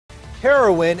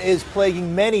Heroine is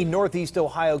plaguing many Northeast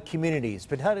Ohio communities,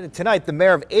 but tonight the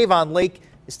mayor of Avon Lake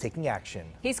is taking action.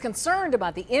 He's concerned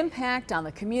about the impact on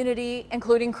the community,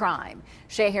 including crime.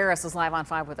 Shay Harris is live on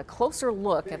 5 with a closer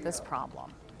look at this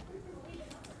problem.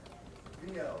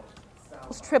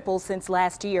 Tripled since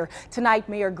last year. Tonight,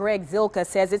 Mayor Greg Zilka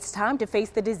says it's time to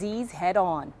face the disease head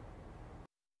on.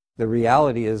 The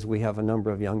reality is we have a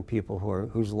number of young people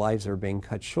whose lives are being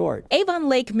cut short. Avon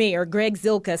Lake Mayor Greg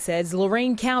Zilka says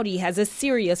Lorain County has a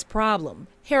serious problem,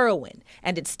 heroin,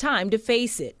 and it's time to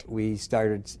face it. We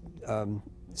started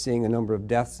seeing a number of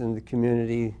deaths in the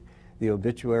community. The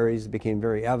obituaries became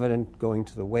very evident, going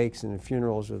to the wakes and the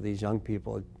funerals of these young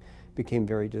people. It became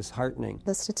very disheartening.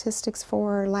 The statistics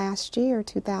for last year,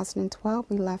 2012,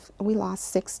 we lost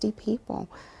 60 people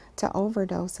to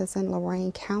overdoses in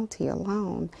Lorain County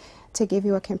alone. To give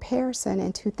you a comparison,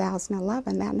 in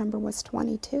 2011, that number was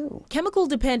 22. Chemical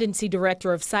Dependency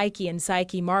Director of Psyche and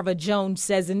Psyche, Marva Jones,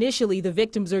 says initially the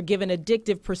victims are given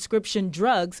addictive prescription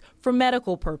drugs for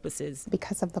medical purposes.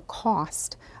 Because of the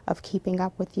cost of keeping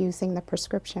up with using the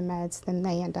prescription meds, then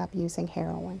they end up using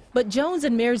heroin. But Jones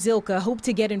and Mayor Zilka hope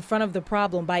to get in front of the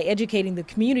problem by educating the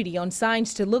community on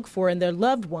signs to look for in their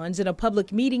loved ones in a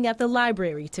public meeting at the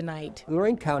library tonight.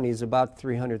 Lorain County is about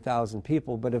 300,000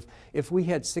 people, but if we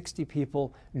had 60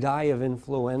 people die of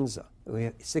influenza, we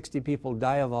had 60 people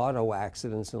die of auto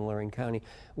accidents in Lorain County,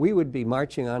 we would be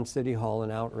marching on City Hall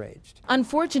and outraged.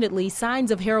 Unfortunately,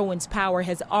 signs of heroin's power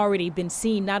has already been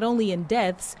seen not only in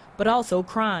deaths, but also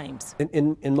crimes.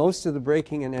 In most of the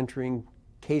breaking and entering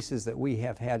cases that we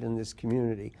have had in this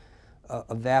community,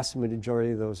 a vast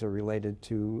majority of those are related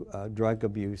to drug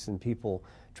abuse and people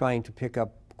trying to pick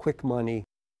up quick money.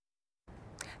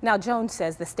 Now, Jones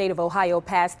says the state of Ohio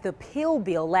passed the pill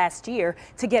bill last year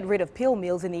to get rid of pill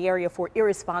mills in the area for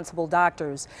irresponsible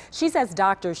doctors. She says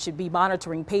doctors should be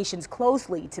monitoring patients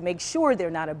closely to make sure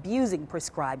they're not abusing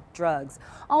prescribed drugs.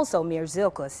 Also, Mayor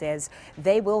Zilka says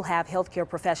they will have healthcare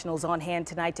professionals on hand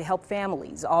tonight to help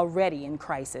families already in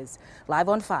crisis. Live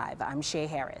on 5, I'm Shay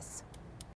Harris.